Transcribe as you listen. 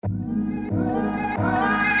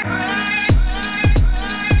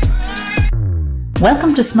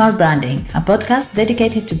Welcome to Smart Branding, a podcast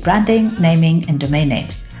dedicated to branding, naming, and domain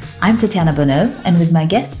names. I'm Tatiana Bonneau, and with my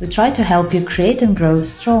guests, we try to help you create and grow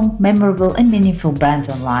strong, memorable, and meaningful brands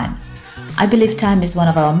online. I believe time is one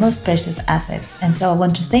of our most precious assets, and so I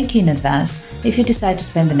want to thank you in advance if you decide to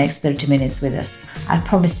spend the next 30 minutes with us. I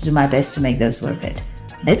promise to do my best to make those worth it.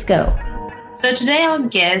 Let's go. So today our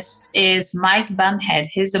guest is Mike Bankhead.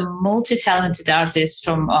 He's a multi-talented artist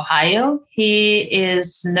from Ohio. He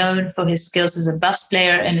is known for his skills as a bass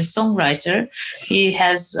player and a songwriter. He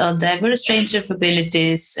has a diverse range of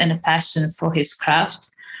abilities and a passion for his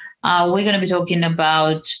craft. We're going to be talking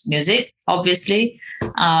about music, obviously,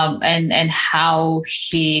 and how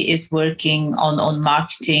he is working on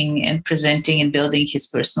marketing and presenting and building his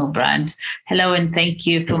personal brand. Hello, and thank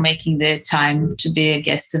you for making the time to be a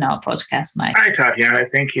guest in our podcast, Mike. Hi, Tatiana.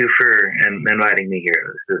 Thank you for inviting me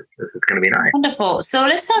here. This is going to be nice. Wonderful. So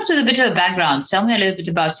let's start with a bit of a background. Tell me a little bit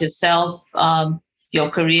about yourself, your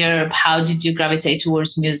career. How did you gravitate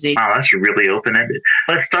towards music? Oh, that's really open-ended.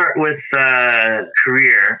 Let's start with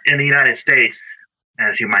career. In the United States,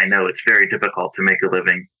 as you might know, it's very difficult to make a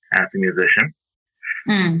living as a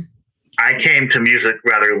musician. I came to music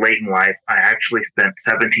rather late in life. I actually spent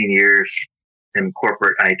 17 years in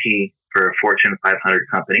corporate IT for a Fortune 500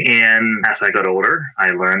 company. And as I got older, I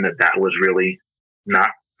learned that was really not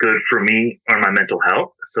good for me or my mental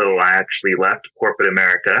health. So I actually left corporate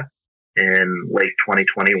America in late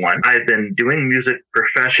 2021. I've been doing music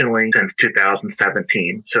professionally since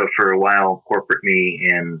 2017. So for a while, corporate me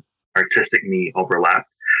and artistic me overlapped.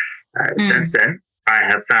 Since then, I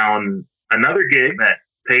have found another gig that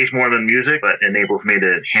pays more than music, but enables me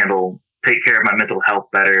to take care of my mental health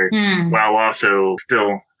better while also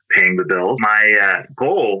still paying the bills. My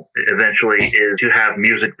goal eventually is to have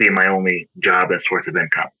music be my only job and source of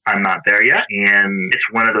income. I'm not there yet, and it's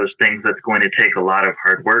one of those things that's going to take a lot of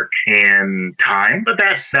hard work and time, but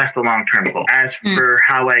that's the long-term goal. As for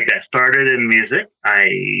how I got started in music, I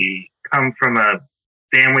come from a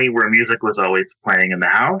family where music was always playing in the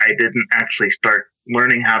house. I didn't actually start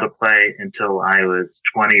learning how to play until I was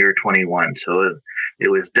 20 or 21, so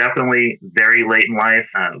it was definitely very late in life.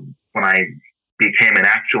 When I became an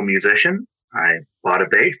actual musician, I bought a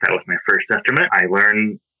bass. That was my first instrument. I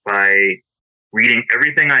learned by reading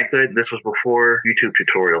everything I could. This was before YouTube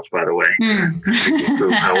tutorials, by the way.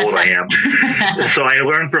 Prove how old I am. So I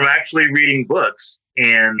learned from actually reading books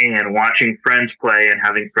and watching friends play and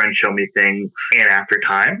having friends show me things. And after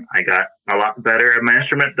time, I got a lot better at my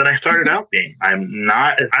instrument than I started out being. I'm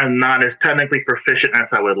not as technically proficient as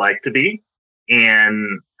I would like to be.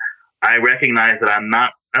 And I recognize that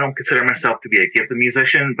I don't consider myself to be a gifted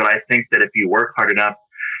musician, but I think that if you work hard enough,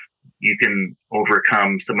 you can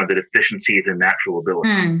overcome some of the deficiencies in natural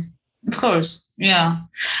ability. Of course, yeah.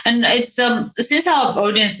 And it's since our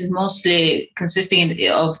audience is mostly consisting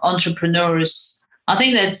of entrepreneurs, I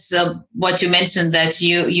think that's what you mentioned, that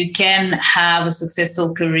you can have a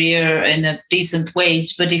successful career in a decent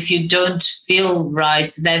wage, but if you don't feel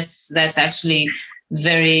right, that's actually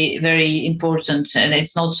very, very important. And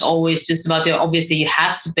it's not always just about obviously you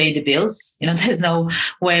have to pay the bills, there's no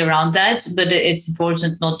way around that, but it's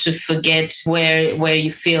important not to forget where you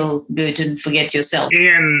feel good and forget yourself.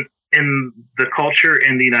 And in the culture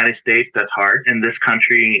in the United States, that's hard. In this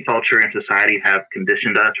country, culture and society have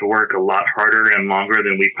conditioned us to work a lot harder and longer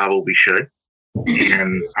than we probably should.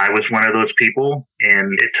 And I was one of those people,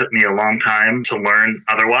 and it took me a long time to learn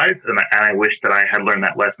otherwise. And I wish that I had learned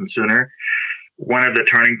that lesson sooner. One of the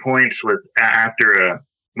turning points was after a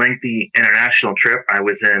lengthy international trip. I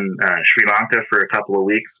was in Sri Lanka for a couple of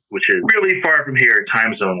weeks, which is really far from here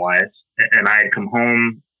time zone wise. And I had come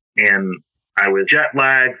home and I was jet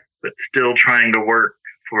lagged, but still trying to work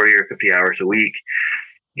 40 or 50 hours a week.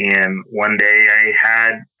 And one day I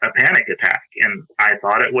had a panic attack, and I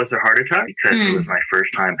thought it was a heart attack because it was my first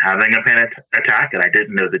time having a panic attack, and I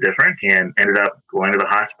didn't know the difference, and ended up going to the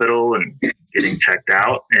hospital and getting checked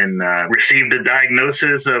out, and received a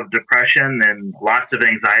diagnosis of depression and lots of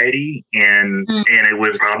anxiety. And it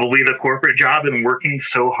was probably the corporate job and working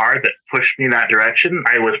so hard that pushed me in that direction.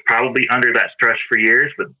 I was probably under that stress for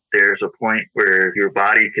years, but there's a point where your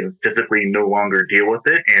body can physically no longer deal with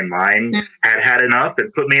it. And mine had enough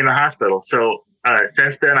and put me in the hospital. So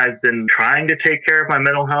since then, I've been trying to take care of my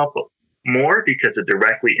mental health more because it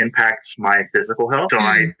directly impacts my physical health. So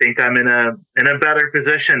I think I'm in a better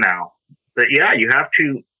position now. But yeah, you have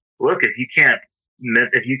to look, if you can't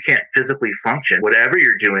physically function, whatever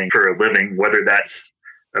you're doing for a living, whether that's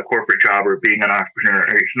a corporate job or being an entrepreneur,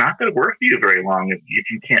 it's not going to work for you very long if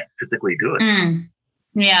you can't physically do it.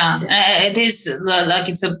 Yeah, it is like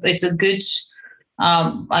it's a good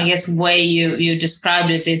I guess way you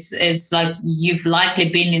described it is it's like you've likely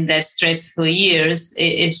been in that stress for years.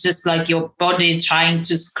 It's just like your body trying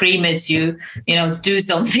to scream at you, do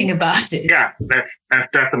something about it. Yeah, that's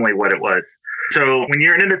definitely what it was. So when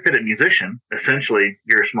you're an independent musician, essentially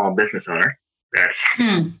you're a small business owner. That's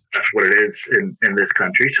what it is in this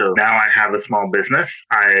country. So now I have a small business.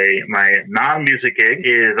 My non-music gig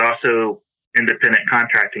is also independent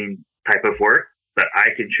contracting type of work. But I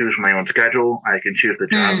can choose my own schedule. I can choose the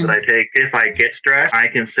jobs that I take. If I get stressed, I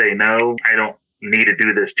can say, no, I don't need to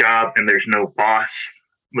do this job. And there's no boss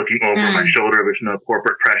looking over my shoulder. There's no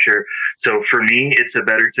corporate pressure. So for me, it's a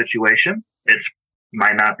better situation. It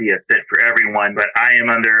might not be a fit for everyone, but I am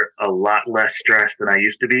under a lot less stress than I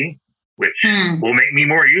used to be, which will make me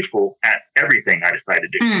more useful at everything I decide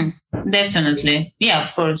to do. Definitely. Yeah,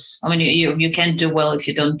 of course. I mean, you can't do well if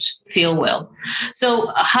you don't feel well.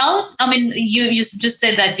 So you just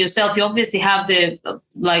said that yourself, you obviously have the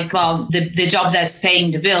job that's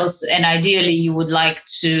paying the bills. And ideally you would like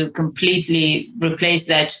to completely replace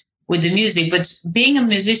that with the music. But being a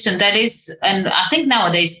musician, that is, and I think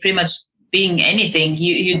nowadays pretty much being anything,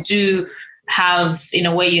 you do have, in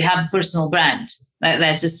a way, you have a personal brand.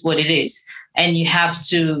 That's just what it is. And you have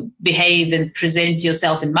to behave and present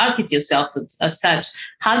yourself and market yourself as such.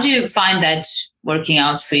 How do you find that working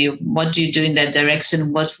out for you? What do you do in that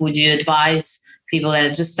direction? What would you advise people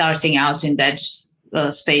that are just starting out in that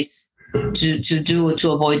space to do or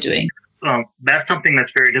to avoid doing? That's something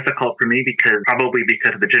that's very difficult for me because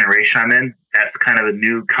of the generation I'm in, that's kind of a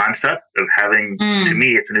new concept of having, to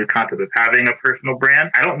me, it's a new concept of having a personal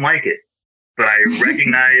brand. I don't like it. But I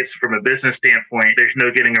recognize from a business standpoint, there's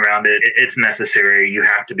no getting around it. It's necessary. You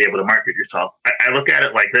have to be able to market yourself. I look at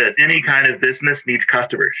it like this. Any kind of business needs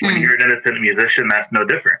customers. When you're an independent musician, that's no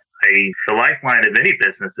different. The lifeline of any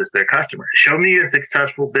business is their customers. Show me a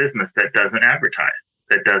successful business that doesn't advertise,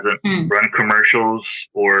 that doesn't run commercials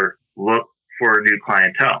or look for new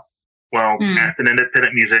clientele. Well, as an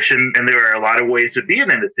independent musician, and there are a lot of ways to be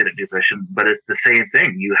an independent musician, but it's the same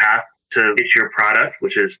thing. You have to get your product,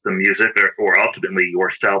 which is the music or ultimately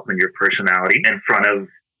yourself and your personality, in front of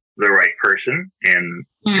the right person and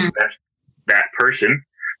invest that person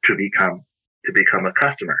to become a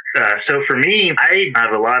customer. So for me, I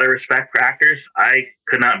have a lot of respect for actors. I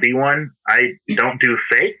could not be one. I don't do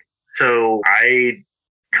fake. So I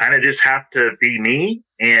kind of just have to be me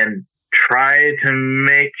and try to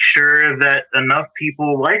make sure that enough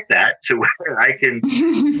people like that to where I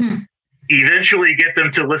can eventually get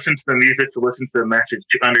them to listen to the music, to listen to the message,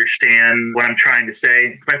 to understand what I'm trying to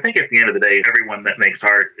say. But I think at the end of the day, everyone that makes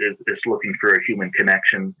art is looking for a human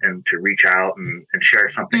connection and to reach out and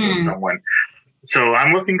share something with someone. So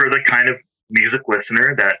I'm looking for the kind of music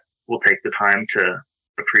listener that will take the time to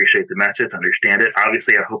appreciate the message, understand it.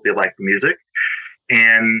 Obviously, I hope they like the music.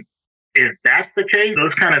 And if that's the case,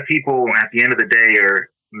 those kind of people at the end of the day are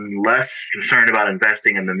less concerned about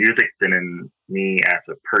investing in the music than in me as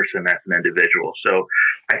a person, as an individual. So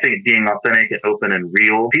I think being authentic and open and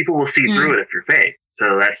real, people will see through it if you're fake.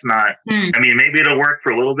 So that's not, I mean, maybe it'll work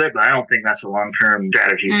for a little bit, but I don't think that's a long-term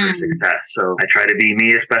strategy for success. So I try to be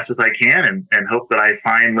me as best as I can and hope that I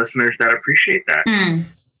find listeners that appreciate that.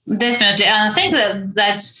 Definitely. And I think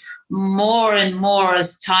that more and more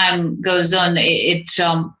as time goes on, it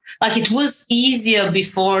was easier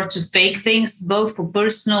before to fake things, both for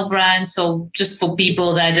personal brands, so just for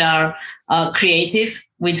people that are creative,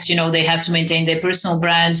 which, they have to maintain their personal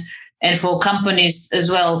brand, and for companies as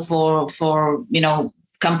well, for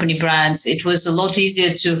company brands, it was a lot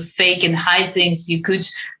easier to fake and hide things. You could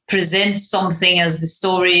present something as the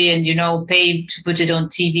story and, pay to put it on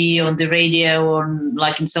TV, on the radio, or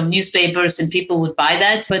in some newspapers, and people would buy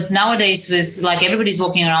that. But nowadays, with everybody's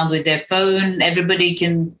walking around with their phone, everybody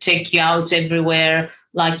can check you out everywhere.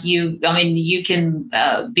 You can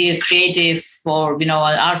be a creative or, an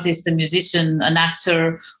artist, a musician, an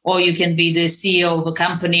actor, or you can be the CEO of a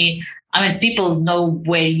company. People know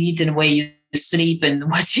where you eat and where you sleep and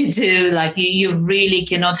what you do. You really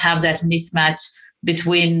cannot have that mismatch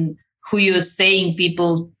between who you're saying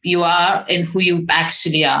people you are and who you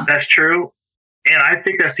actually are. That's true. And I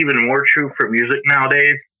think that's even more true for music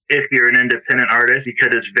nowadays if you're an independent artist,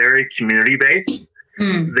 because it's very community-based.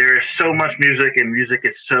 There is so much music, and music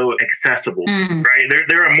is so accessible, right?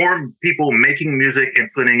 There are more people making music and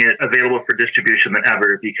putting it available for distribution than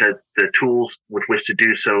ever because the tools with which to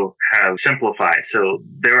do so have simplified. So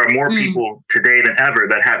there are more people today than ever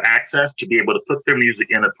that have access to be able to put their music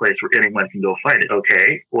in a place where anyone can go find it.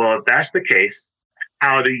 Okay, well, if that's the case,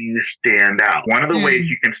 how do you stand out? One of the ways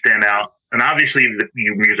you can stand out, and obviously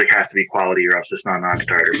your music has to be quality or else it's not a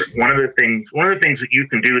non-starter, but one of the things that you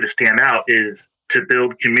can do to stand out is to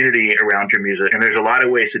build community around your music. And there's a lot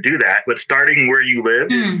of ways to do that. But starting where you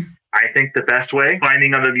live is, I think, the best way.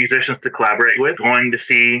 Finding other musicians to collaborate with, going to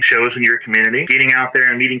see shows in your community, getting out there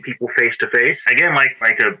and meeting people face to face. Again,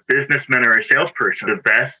 like a businessman or a salesperson, the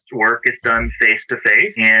best work is done face to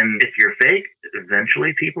face. And if you're fake,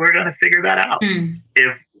 eventually people are going to figure that out.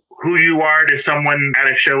 If who you are to someone at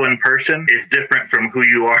a show in person is different from who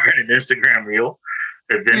you are in an Instagram reel,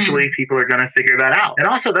 eventually people are going to figure that out. And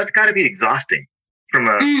also, that's got to be exhausting.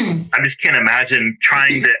 I just can't imagine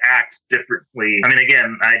trying to act differently. I mean,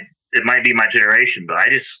 again, it might be my generation, but I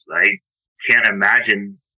can't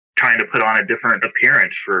imagine trying to put on a different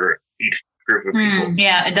appearance for each group of people.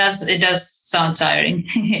 Yeah, it does sound tiring.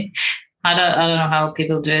 I don't know how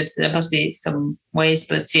people do it. There must be some ways,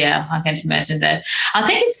 but yeah, I can't imagine that. I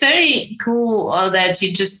think it's very cool that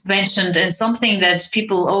you just mentioned, and something that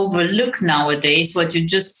people overlook nowadays, what you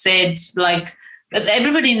just said, like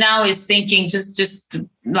everybody now is thinking just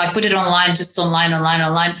like put it online, just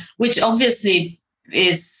online, which obviously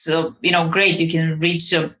is great. You can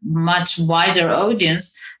reach a much wider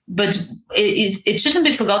audience, but it shouldn't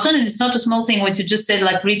be forgotten. And it's not a small thing what you just said,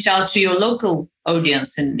 like reach out to your local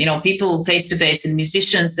audience and people face to face, and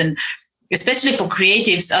musicians, and especially for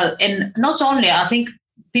creatives. And not only, I think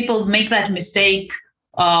people make that mistake.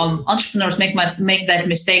 Entrepreneurs make that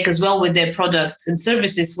mistake as well with their products and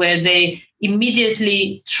services, where they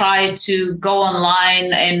immediately try to go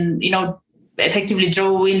online and effectively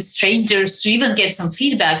draw in strangers to even get some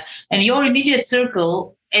feedback. And your immediate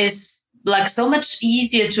circle is like so much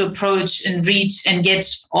easier to approach and reach and get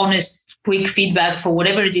honest, quick feedback for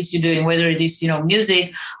whatever it is you're doing, whether it is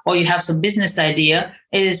music or you have some business idea.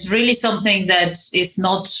 It is really something that is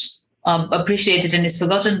not appreciated and is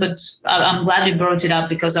forgotten, but I'm glad you brought it up,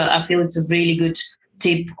 because I feel it's a really good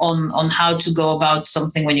tip on how to go about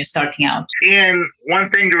something when you're starting out. And one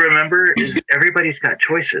thing to remember is everybody's got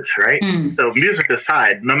choices, right? So music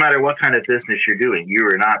aside, no matter what kind of business you're doing, you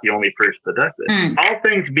are not the only person that does this. All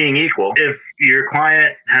things being equal, if your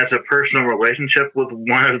client has a personal relationship with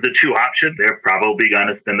one of the two options, they're probably going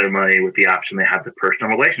to spend their money with the option they have the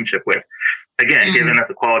personal relationship with. Again, given that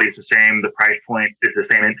the quality is the same, the price point is the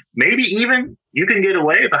same, and maybe even you can get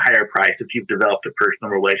away with a higher price if you've developed a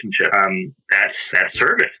personal relationship. That's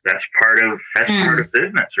service. That's part of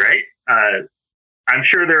business, right? I'm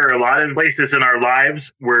sure there are a lot of places in our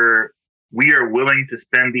lives where we are willing to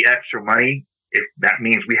spend the extra money if that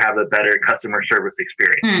means we have a better customer service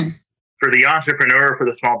experience. For the entrepreneur, for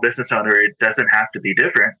the small business owner, it doesn't have to be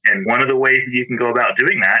different. And one of the ways that you can go about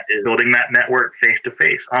doing that is building that network face to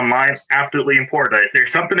face. Online, absolutely important.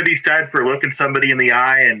 There's something to be said for looking somebody in the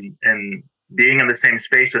eye and being in the same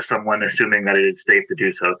space as someone, assuming that it is safe to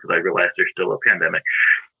do so, because I realize there's still a pandemic.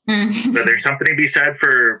 But there's something to be said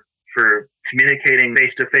for communicating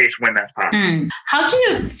face to face when that's possible. How do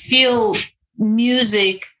you feel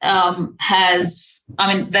music has,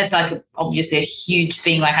 that's like obviously a huge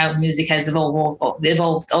thing, like how music has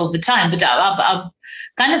evolved all the time, but I'm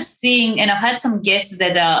kind of seeing, and I've had some guests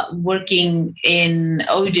that are working in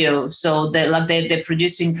audio, so they're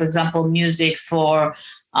producing, for example, music for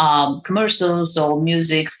commercials or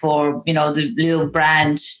music for the little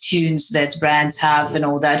brand tunes that brands have and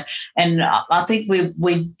all that. And I think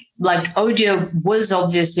we like audio was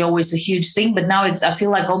obviously always a huge thing, but now I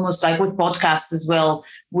feel like almost like with podcasts as well,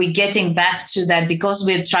 we're getting back to that, because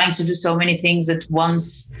we're trying to do so many things at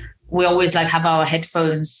once. We always like have our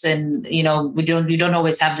headphones, and we don't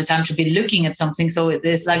always have the time to be looking at something. So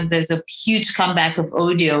there's a huge comeback of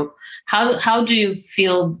audio. How do you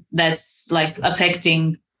feel that's like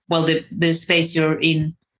affecting the space you're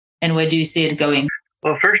in, and where do you see it going?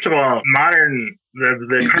 Well, first of all,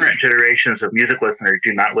 the current generations of music listeners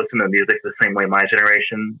do not listen to music the same way my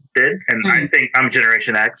generation did. And I think I'm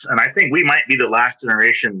Generation X, and I think we might be the last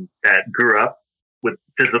generation that grew up with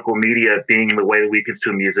physical media being the way we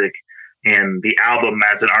consume music, and the album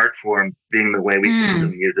as an art form being the way we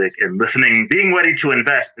consume music, and being ready to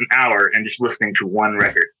invest an hour and just listening to one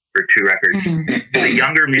record or two records. The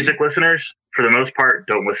younger music listeners, for the most part,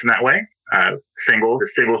 don't listen that way. The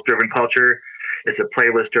singles-driven culture. It's a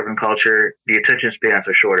playlist-driven culture. The attention spans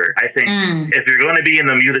are shorter. I think if you're going to be in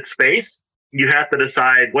the music space, you have to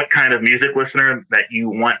decide what kind of music listener that you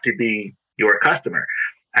want to be your customer.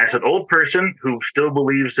 As an old person who still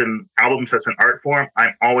believes in albums as an art form,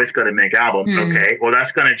 I'm always going to make albums. Okay, well,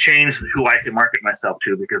 that's going to change who I can market myself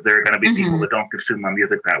to, because there are going to be people that don't consume my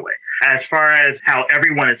music that way. As far as how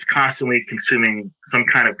everyone is constantly consuming some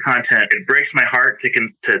kind of content, it breaks my heart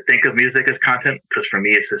to think of music as content, because for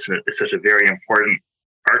me, it's such a very important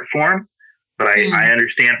art form. But I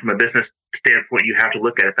understand from a business standpoint, you have to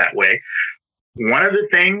look at it that way. One of the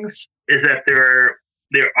things is that there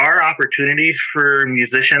are opportunities for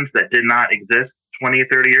musicians that did not exist 20 or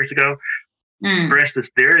 30 years ago. For instance,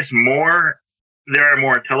 there are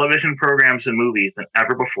more television programs and movies than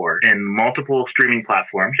ever before in multiple streaming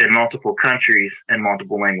platforms, in multiple countries, and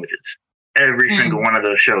multiple languages. Every single one of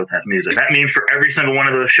those shows has music. That means for every single one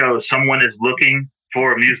of those shows, someone is looking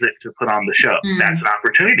for music to put on the show. That's an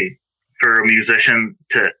opportunity for a musician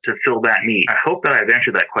to fill that need. I hope that I've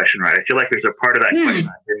answered that question right. I feel like there's a part of that question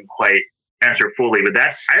I didn't quite answer fully, but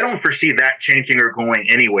I don't foresee that changing or going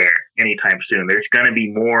anywhere anytime soon. There's going to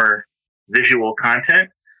be more visual content,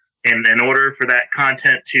 and in order for that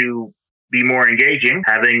content to be more engaging,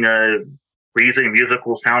 using a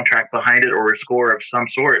musical soundtrack behind it or a score of some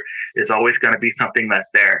sort is always going to be something that's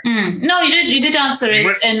there. No, you did answer it, go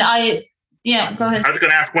ahead. I was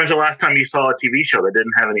going to ask, when's the last time you saw a TV show that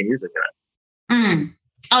didn't have any music in it?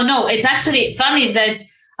 Oh no, it's actually funny that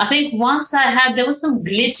I think once there was some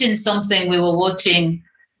glitch in something we were watching,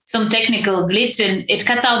 some technical glitch, and it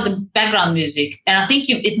cut out the background music. And I think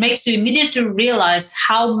it makes you immediately realize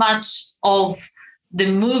how much of the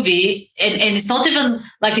movie, and it's not even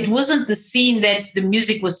like it wasn't the scene that the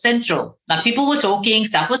music was central. Like people were talking,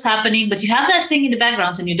 stuff was happening, but you have that thing in the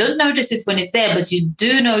background and you don't notice it when it's there, but you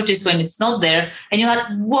do notice when it's not there. And you're like,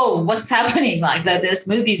 whoa, what's happening? Like that this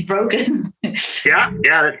movie's broken. Yeah.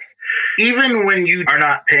 That's, even when you are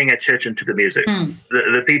not paying attention to the music,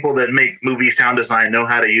 the people that make movie sound design know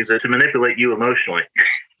how to use it to manipulate you emotionally.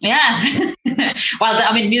 Yeah. Well,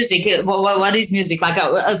 I mean, music, what is music? Like,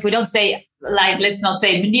 if we don't say, like, let's not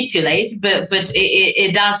say manipulate, but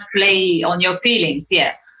it does play on your feelings.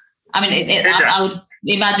 Yeah. I mean, I would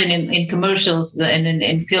imagine in commercials and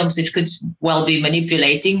in films, it could well be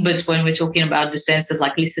manipulating. But when we're talking about the sense of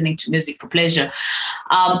like listening to music for pleasure,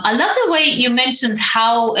 I love the way you mentioned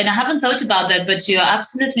how, and I haven't thought about that, but you're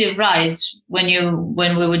absolutely right when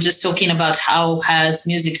we were just talking about how has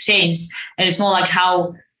music changed. And it's more like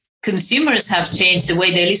how consumers have changed the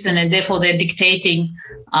way they listen, and therefore they're dictating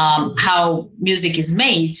how music is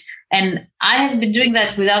made. And I have been doing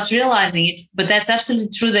that without realizing it, but that's absolutely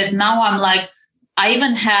true that now I'm like, I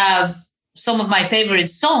even have some of my favorite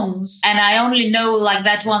songs and I only know like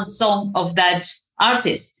that one song of that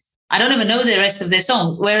artist. I don't even know the rest of their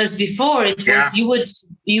songs. Whereas before it was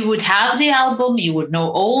you would have the album, you would know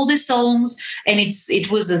all the songs, and it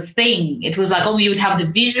was a thing. It was like, you would have the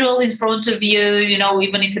visual in front of you,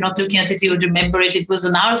 even if you're not looking at it, you would remember it. It was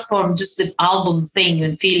an art form, just the album thing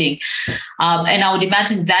and feeling. And I would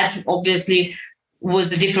imagine that obviously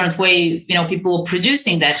was a different way, people were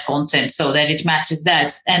producing that content so that it matches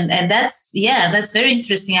that. And that's very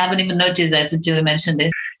interesting. I haven't even noticed that until you mentioned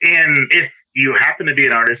it. And if you happen to be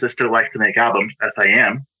an artist that still likes to make albums, as I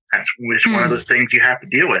am, that's one of those things you have to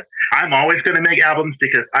deal with. I'm always going to make albums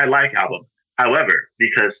because I like albums. However,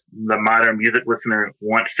 because the modern music listener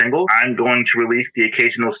wants singles, I'm going to release the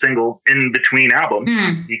occasional single in between albums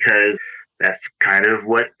because that's kind of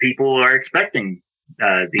what people are expecting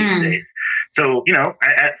these days. So,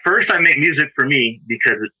 at first I make music for me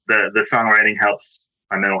because the songwriting helps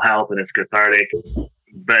my mental health and it's cathartic.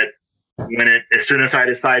 But as soon as I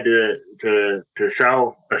decide to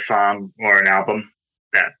sell a song or an album,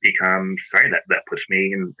 that puts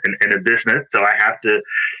me in a business. So I have to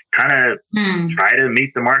kind of try to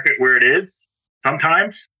meet the market where it is.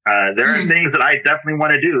 Sometimes there are things that I definitely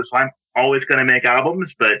want to do. So I'm always going to make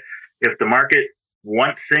albums. But if the market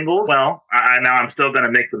wants singles, well, I'm still going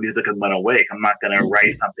to make the music I'm going to wake. I'm not going to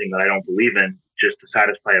write something that I don't believe in just to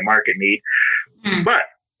satisfy a market need. But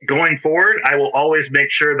going forward, I will always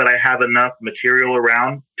make sure that I have enough material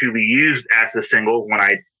around to be used as a single when I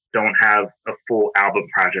don't have a full album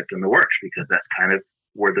project in the works, because that's kind of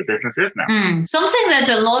where the business is now. Something that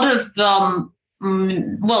a lot of,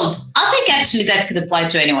 I think actually that could apply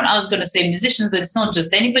to anyone. I was going to say musicians, but it's not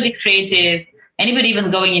just anybody creative, anybody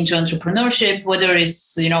even going into entrepreneurship, whether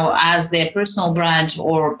it's, as their personal brand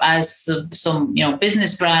or as some,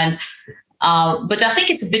 business brand. But I think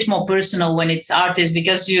it's a bit more personal when it's artists,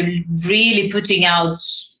 because you're really putting out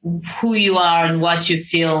who you are and what you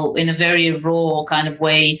feel in a very raw kind of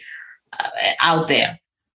way out there.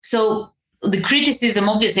 So the criticism,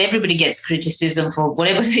 obviously everybody gets criticism for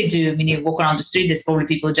whatever they do. I mean, you walk around the street, there's probably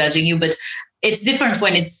people judging you, but it's different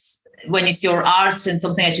when it's your art and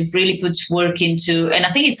something that you've really put work into. And I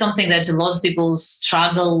think it's something that a lot of people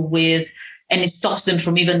struggle with, and it stops them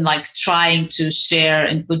from even like trying to share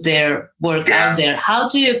and put their work out there. How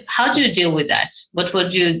do you deal with that? What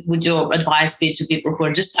would your advice be to people who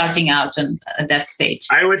are just starting out and at that stage?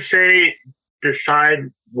 I would say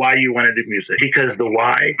decide why you want to do music, because the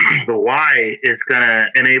why is going to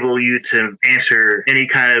enable you to answer any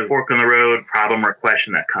kind of fork in the road problem or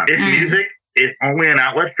question that comes. If music is only an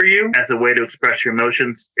outlet for you as a way to express your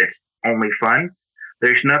emotions, it's only fun,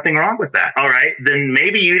 there's nothing wrong with that. All right, then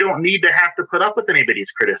maybe you don't need to have to put up with anybody's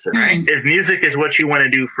criticism, right? If music is what you want to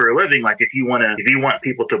do for a living, like if you want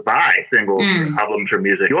people to buy singles or albums or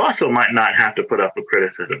music, you also might not have to put up with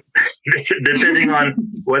criticism, depending on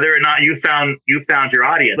whether or not you found your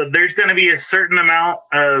audience. But there's going to be a certain amount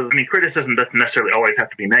of, criticism doesn't necessarily always have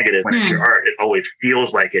to be negative. When it's your art, it always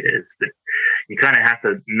feels like it is. But you kind of have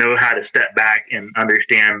to know how to step back and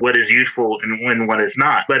understand what is useful and when what is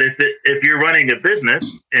not. But if you're running a business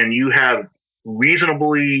and you have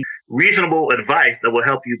reasonable advice that will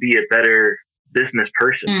help you be a better business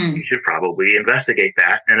person, you should probably investigate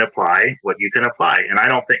that and apply what you can apply. And I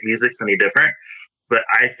don't think music's any different. But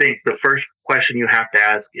I think the first question you have to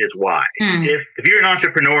ask is why. If you're an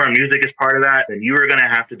entrepreneur and music is part of that, then you are going to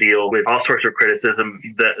have to deal with all sorts of criticism.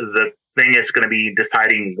 The thing is going to be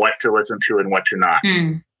deciding what to listen to and what to not.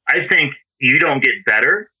 I think you don't get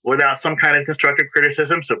better without some kind of constructive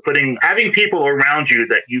criticism. So having people around you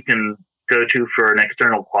that you can go to for an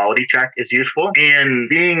external quality check is useful. And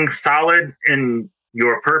being solid in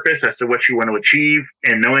your purpose as to what you want to achieve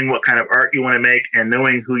and knowing what kind of art you want to make and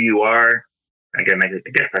knowing who you are. Again, I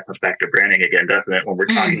guess that comes back to branding again, doesn't it, when we're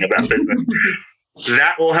talking about business?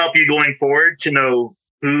 That will help you going forward to know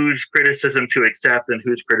whose criticism to accept and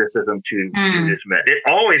whose criticism to dismiss. It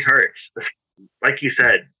always hurts. Like you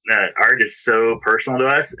said, art is so personal to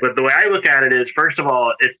us. But the way I look at it is, first of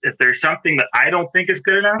all, if there's something that I don't think is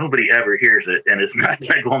good enough, nobody ever hears it. And it's not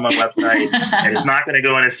going to go on my website and it's not going to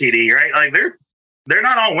go in a CD, right? Like they're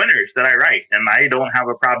not all winners that I write, and I don't have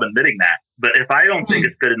a problem admitting that. But if I don't think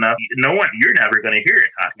it's good enough, you're never going to hear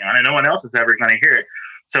it, Tatiana, and no one else is ever going to hear it.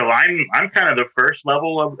 So I'm kind of the first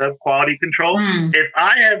level of quality control. If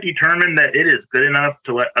I have determined that it is good enough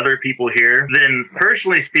to let other people hear, then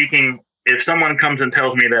personally speaking, if someone comes and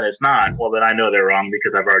tells me that it's not, well, then I know they're wrong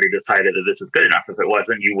because I've already decided that this is good enough. If it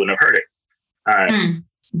wasn't, you wouldn't have heard it.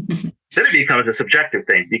 Then it becomes a subjective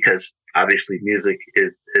thing because obviously music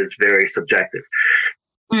is very subjective.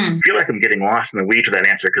 I feel like I'm getting lost in the weeds with that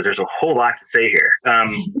answer because there's a whole lot to say here.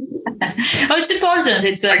 It's important.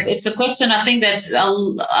 It's a question I think that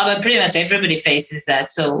pretty much everybody faces that.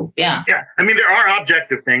 So yeah. Yeah. There are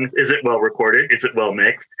objective things. Is it well recorded? Is it well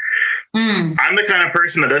mixed? I'm the kind of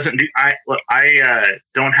person that doesn't do. I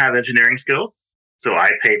don't have engineering skills, so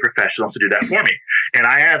I pay professionals to do that for me. And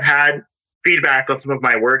I have had feedback on some of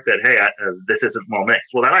my work that, hey, this isn't well mixed.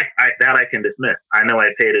 Well, that I can dismiss. I know I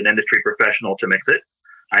paid an industry professional to mix it.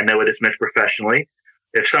 I know it is mixed professionally.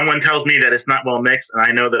 If someone tells me that it's not well mixed and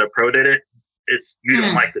I know that a pro did it, you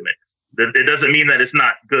don't like the mix. It doesn't mean that it's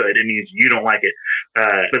not good. It means you don't like it.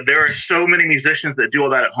 But there are so many musicians that do all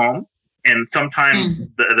that at home. And sometimes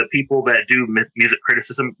the people that do music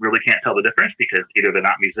criticism really can't tell the difference because either they're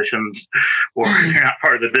not musicians or they're not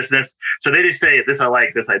part of the business. So they just say, this I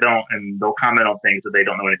like, this I don't, and they'll comment on things that they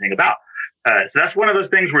don't know anything about. So that's one of those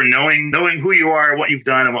things where knowing who you are, what you've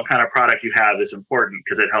done, and what kind of product you have is important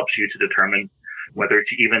because it helps you to determine whether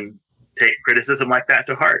to even take criticism like that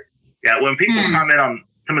to heart. Yeah, when people comment on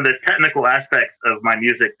some of the technical aspects of my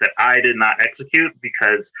music that I did not execute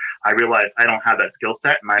because I realized I don't have that skill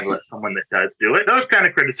set and I let someone that does do it. Those kind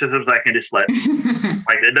of criticisms I can just let,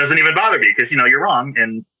 like it doesn't even bother me because, you're wrong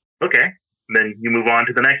and okay. Then you move on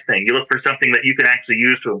to the next thing. You look for something that you can actually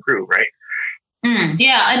use to improve, right?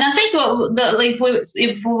 Yeah. And I think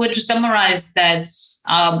if we were to summarize that,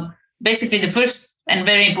 basically the first and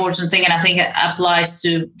very important thing, and I think it applies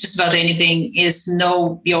to just about anything, is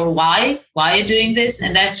know your why you're doing this.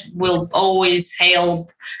 And that will always help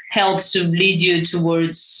to lead you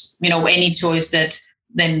towards, any choice that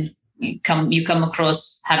then you come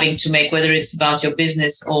across having to make, whether it's about your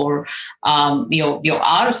business or your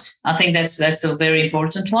art. I think that's a very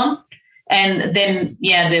important one. And then,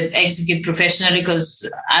 they execute professionally because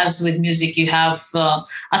as with music, you have,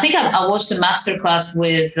 I think I watched a masterclass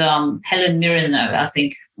with Helen Mirren, I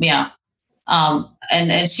think. Yeah.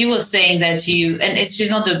 And she was saying that she's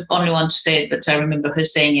not the only one to say it, but I remember her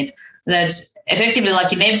saying it, that effectively,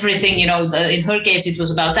 like in everything, in her case, it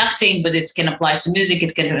was about acting, but it can apply to music.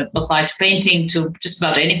 It can apply to painting, to just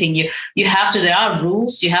about anything. There are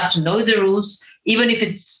rules. You have to know the rules, even if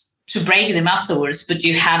it's to break them afterwards, but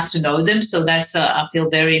you have to know them. So that's, I feel,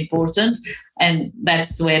 very important. And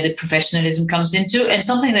that's where the professionalism comes into. And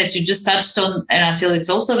something that you just touched on, and I feel it's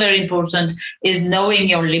also very important, is knowing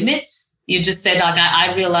your limits. you just said, like,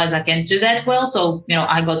 I realize I can't do that well. So,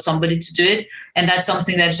 I got somebody to do it. And that's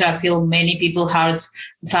something that I feel many people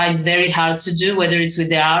find very hard to do, whether it's with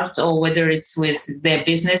their art or whether it's with their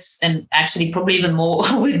business, and actually probably even more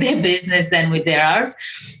with their business than with their art.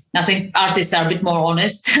 I think artists are a bit more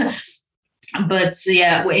honest. But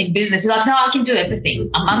yeah, in business, you're like, no, I can do everything.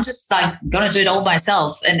 I'm just like going to do it all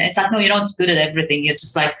myself. And it's like, no, you're not good at everything. You're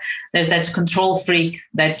just like, there's that control freak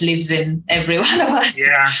that lives in every one of us.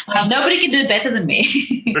 Yeah. Nobody can do it better than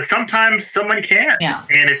me. But sometimes someone can. Yeah.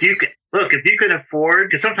 And if you can afford,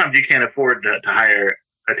 because sometimes you can't afford to hire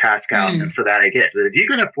a task out. And so that I get. But if you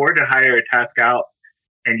can afford to hire a task out,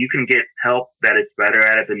 and you can get help that is better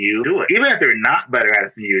at it than you, do it. Even if they're not better at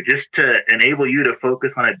it than you, just to enable you to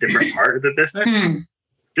focus on a different part of the business,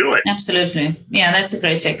 do it. Absolutely. Yeah, that's a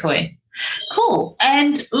great takeaway. Cool.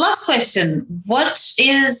 And last question, what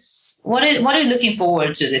are you looking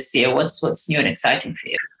forward to this year? What's new and exciting for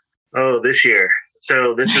you? Oh, this year.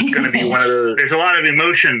 So this is going to be one of those, there's a lot of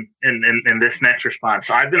emotion in this next response.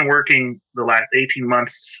 So I've been working the last 18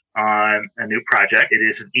 months on a new project. It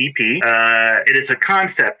is an EP. It is a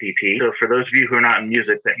concept EP. So for those of you who are not in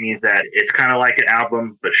music, that means that it's kind of like an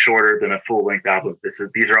album, but shorter than a full-length album.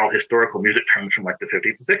 These are all historical music terms from like the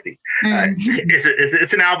 50s and 60s.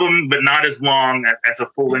 It's an album, but not as long as a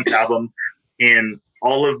full-length album. In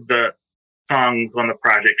all of the songs on the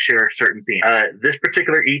project share certain themes. This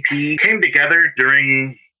particular EP came together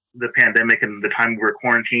during the pandemic and the time we were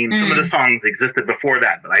quarantined. Some of the songs existed before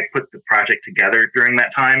that, but I put the project together during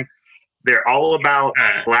that time. They're all about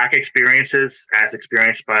Black experiences as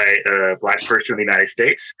experienced by a Black person in the United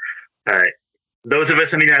States. Those of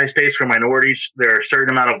us in the United States who are minorities, there are a certain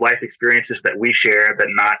amount of life experiences that we share that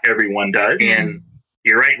not everyone does. And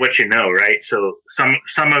you're right what you know, right? So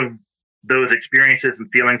some of those experiences and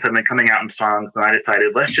feelings have been coming out in songs, and I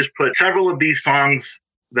decided, let's just put several of these songs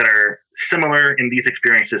that are similar in these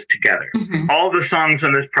experiences together. All the songs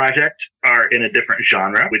on this project are in a different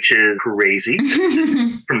genre, which is crazy.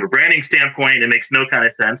 From a branding standpoint, it makes no kind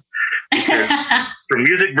of sense. Because for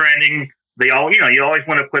music branding, you always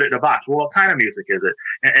want to put it in a box. Well, what kind of music is it?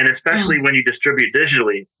 And especially when you distribute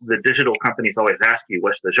digitally, the digital companies always ask you,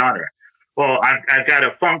 what's the genre? Well, I've got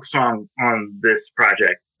a funk song on this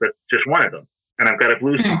project, but just one of them. And I've got a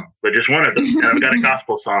blues song, but just one of them. And I've got a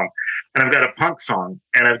gospel song, and I've got a punk song,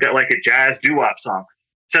 and I've got like a jazz doo-wop song.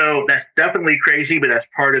 So that's definitely crazy, but that's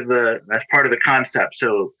part of the concept.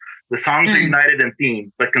 So the songs are united in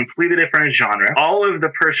theme, but completely different genre. All of the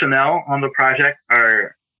personnel on the project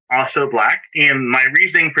are also Black. And my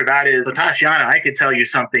reasoning for that is, so Tatiana, I could tell you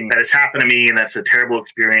something that has happened to me and that's a terrible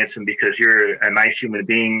experience. And because you're a nice human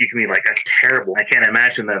being, you can be like, that's terrible. I can't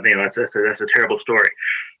imagine that, that's a terrible story.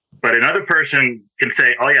 But another person can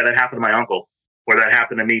say, oh yeah, that happened to my uncle, or that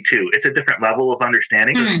happened to me too. It's a different level of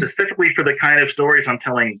understanding. So specifically for the kind of stories I'm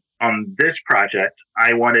telling on this project,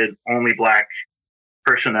 I wanted only Black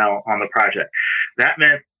personnel on the project. That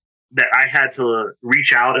meant that I had to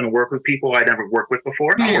reach out and work with people I'd never worked with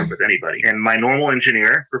before. I'll work with anybody. And my normal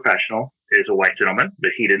engineer professional is a white gentleman,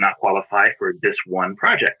 but he did not qualify for this one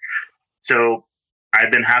project. So I've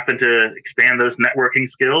been having to expand those networking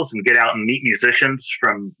skills and get out and meet musicians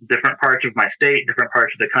from different parts of my state, different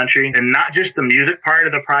parts of the country, and not just the music part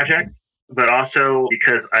of the project, but also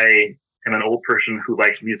because I am an old person who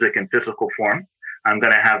likes music in physical form. I'm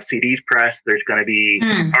going to have CDs pressed. There's going to be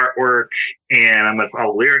artwork, and I'm going to put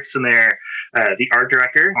all the lyrics in there. The art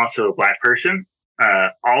director, also a Black person.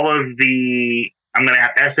 I'm going to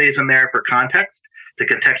have essays in there for context to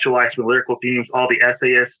contextualize the lyrical themes. All the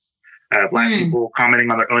essayists, Black people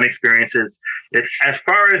commenting on their own experiences. It's, as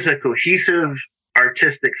far as a cohesive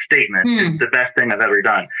artistic statement, it's the best thing I've ever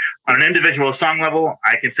done. On an individual song level,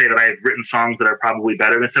 I can say that I've written songs that are probably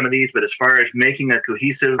better than some of these, but as far as making a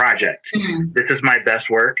cohesive project, this is my best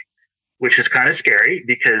work, which is kind of scary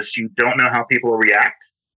because you don't know how people will react.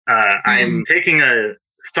 I'm taking a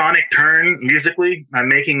sonic turn musically. I'm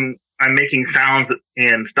making sounds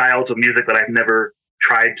and styles of music that I've never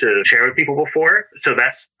tried to share with people before. So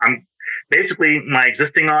basically, my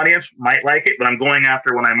existing audience might like it, but I'm going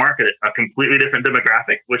after, when I market it, a completely different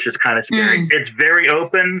demographic, which is kind of scary. It's very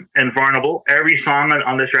open and vulnerable. Every song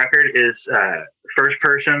on this record is first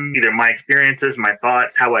person, either my experiences, my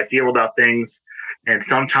thoughts, how I feel about things. And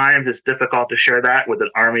sometimes it's difficult to share that with an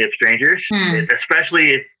army of strangers,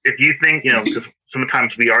 especially if you think, because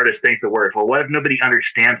sometimes we artists think the word, well, what if nobody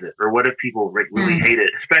understands it? Or what if people really hate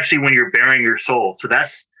it? Especially when you're bearing your soul. So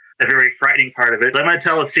that's a very frightening part of it. I'm going to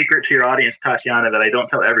tell a secret to your audience, Tatiana, that I don't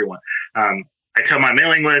tell everyone. I tell my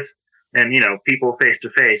mailing list and, people face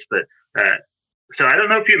to face, but So I don't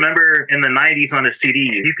know if you remember in the 90s on a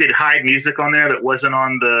CD, you could hide music on there that wasn't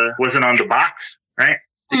on the box, right?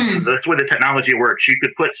 That's where the technology works. You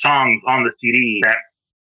could put songs on the CD that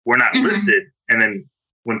were not listed, and then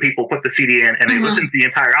when people put the CD in and they listened to the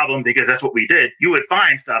entire album, because that's what we did, you would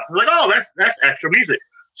find stuff like, oh, that's extra music.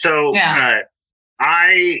 So this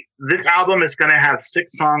album is going to have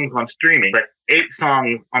 6 songs on streaming, but 8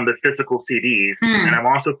 songs on the physical CDs. And I'm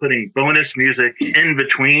also putting bonus music in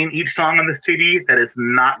between each song on the CD that is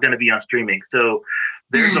not going to be on streaming. So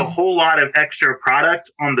there's a whole lot of extra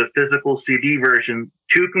product on the physical CD version,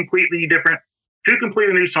 2 completely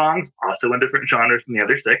new songs, also in different genres than the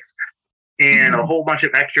other 6, and a whole bunch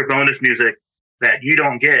of extra bonus music that you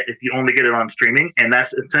don't get if you only get it on streaming. And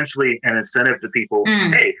that's essentially an incentive to people.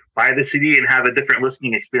 Hey, buy the CD and have a different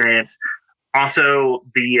listening experience. Also,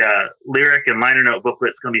 the lyric and liner note booklet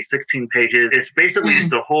is going to be 16 pages. It's basically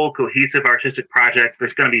just a whole cohesive artistic project.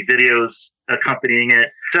 There's going to be videos accompanying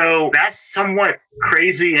it. So that's somewhat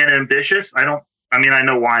crazy and ambitious. I know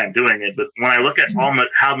why I'm doing it, but when I look at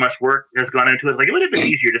how much work has gone into it, like, it would have been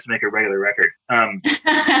easier just to make a regular record. I'm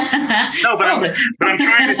trying to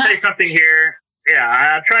say something here. Yeah,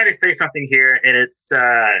 I'm trying to say something here, and it's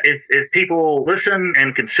if people listen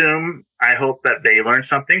and consume, I hope that they learn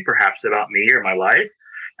something, perhaps about me or my life.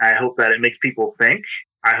 I hope that it makes people think.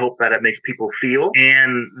 I hope that it makes people feel.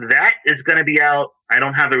 And that is going to be out. I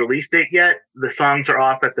don't have a release date yet. The songs are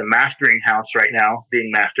off at the mastering house right now, being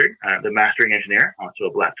mastered. The mastering engineer, also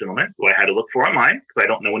a Black gentleman, who I had to look for online because I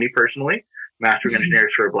don't know any personally. Mastering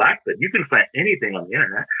engineers for a Black, but you can find anything on the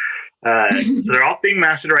internet. So they're all being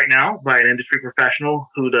mastered right now by an industry professional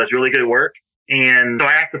who does really good work. And so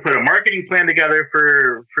I have to put a marketing plan together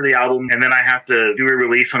for the album, and then I have to do a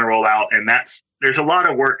release and a rollout. And there's a lot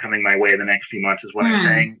of work coming my way the next few months is what I'm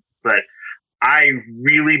saying. But I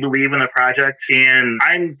really believe in the project, and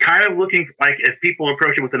I'm kind of looking, like, if people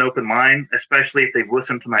approach it with an open mind, especially if they've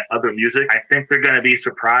listened to my other music, I think they're going to be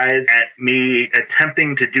surprised at me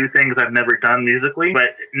attempting to do things I've never done musically,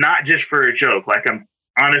 but not just for a joke. Like, I'm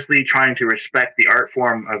honestly trying to respect the art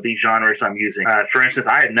form of these genres I'm using. For instance,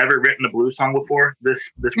 I had never written a blues song before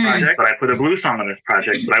this project, but I put a blues song on this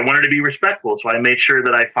project, but I wanted to be respectful. So I made sure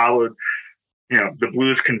that I followed, the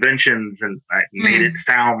blues conventions, and I made it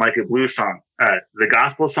sound like a blues song. The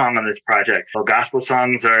gospel song on this project. So gospel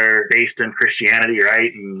songs are based in Christianity,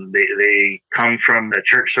 right? And they come from the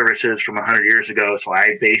church services from 100 years ago. So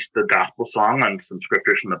I based the gospel song on some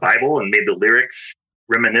scriptures from the Bible and made the lyrics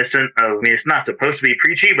reminiscent of, it's not supposed to be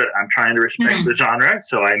preachy, but I'm trying to respect the genre.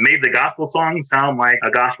 So I made the gospel song sound like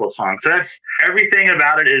a gospel song. So that's, everything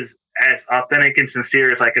about it is as authentic and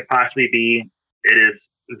sincere as I could possibly be. It is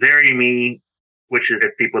very me, which is,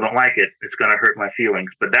 if people don't like it, it's going to hurt my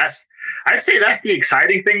feelings. But I'd say that's the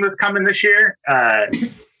exciting thing that's coming this year,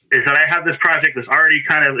 is that I have this project that's already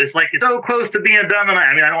it's like, it's so close to being done. And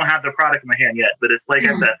I don't have the product in my hand yet, but it's like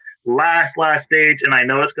at the last stage, and I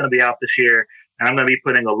know it's going to be out this year. And I'm going to be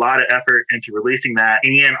putting a lot of effort into releasing that.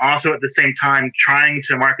 And also at the same time, trying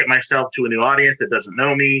to market myself to a new audience that doesn't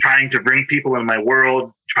know me, trying to bring people in my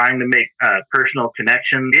world, trying to make personal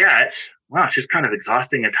connections. Yeah, it's just kind of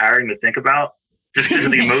exhausting and tiring to think about, just because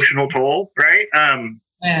of the emotional toll, right?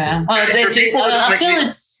 Yeah. Well, I feel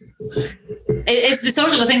it's the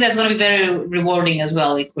sort of thing that's going to be very rewarding as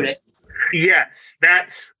well, equally. Yes,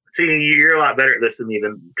 see, you're a lot better at this than me,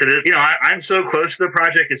 because I'm so close to the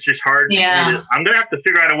project. It's just hard. Yeah. I'm gonna have to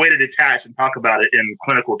figure out a way to detach and talk about it in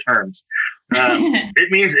clinical terms.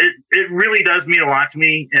 It means it really does mean a lot to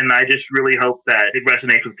me, and I just really hope that it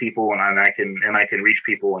resonates with people, and I can reach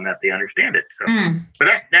people, and that they understand it. So, but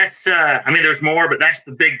that's there's more, but that's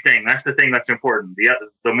the big thing. That's the thing that's important.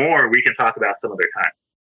 The more we can talk about some other time.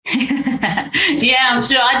 Yeah, I'm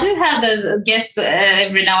sure. I do have those guests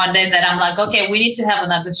every now and then that I'm like, okay, we need to have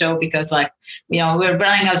another show because, we're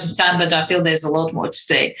running out of time, but I feel there's a lot more to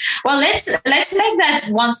say. Well, let's make that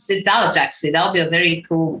once it's out. Actually, that'll be a very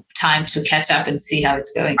cool time to catch up and see how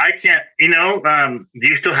it's going. I can't, do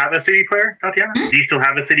you still have a CD player, Tatiana? Do you still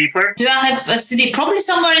have a CD player? Do I have a CD? Probably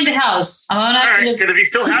somewhere in the house. I'm gonna have to look. Because if you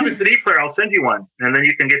still have a CD player, I'll send you one, and then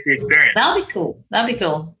you can get the experience. That'll be cool.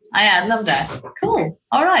 I love that. Cool.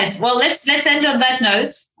 All right. Well, let's end on that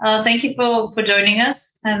note. Thank you for joining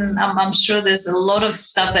us. And I'm sure there's a lot of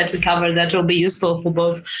stuff that we covered that will be useful for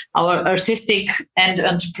both our artistic and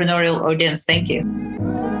entrepreneurial audience. Thank you.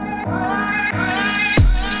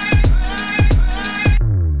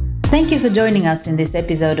 Thank you for joining us in this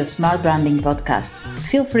episode of Smart Branding Podcast.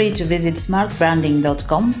 Feel free to visit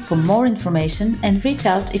smartbranding.com for more information and reach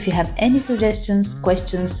out if you have any suggestions,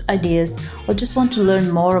 questions, ideas, or just want to learn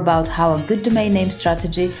more about how a good domain name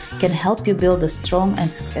strategy can help you build a strong and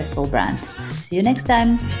successful brand. See you next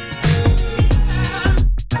time.